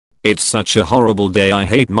It's such a horrible day. I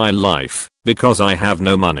hate my life because I have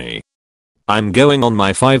no money. I'm going on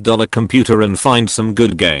my $5 computer and find some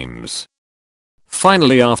good games.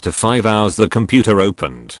 Finally, after 5 hours, the computer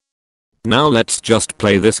opened. Now let's just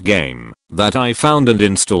play this game that I found and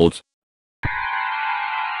installed.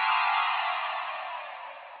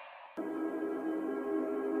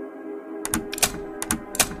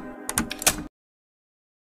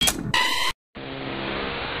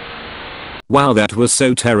 Wow, that was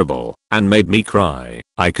so terrible and made me cry.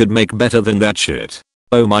 I could make better than that shit.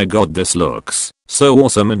 Oh my god, this looks so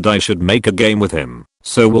awesome and I should make a game with him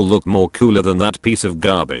so we'll look more cooler than that piece of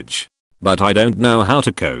garbage. But I don't know how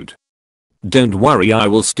to code. Don't worry, I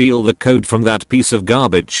will steal the code from that piece of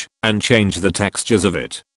garbage and change the textures of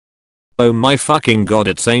it. Oh my fucking god,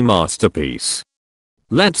 it's a masterpiece.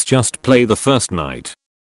 Let's just play the first night.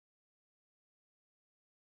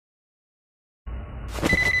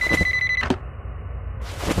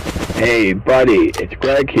 Hey buddy, it's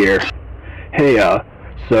Greg here. Hey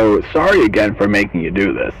so sorry again for making you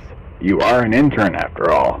do this. You are an intern after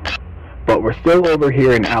all. But we're still over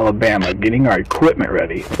here in Alabama getting our equipment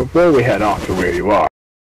ready before we head off to where you are.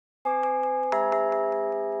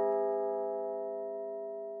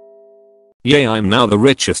 Yay, I'm now the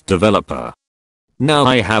richest developer. Now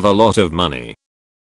I have a lot of money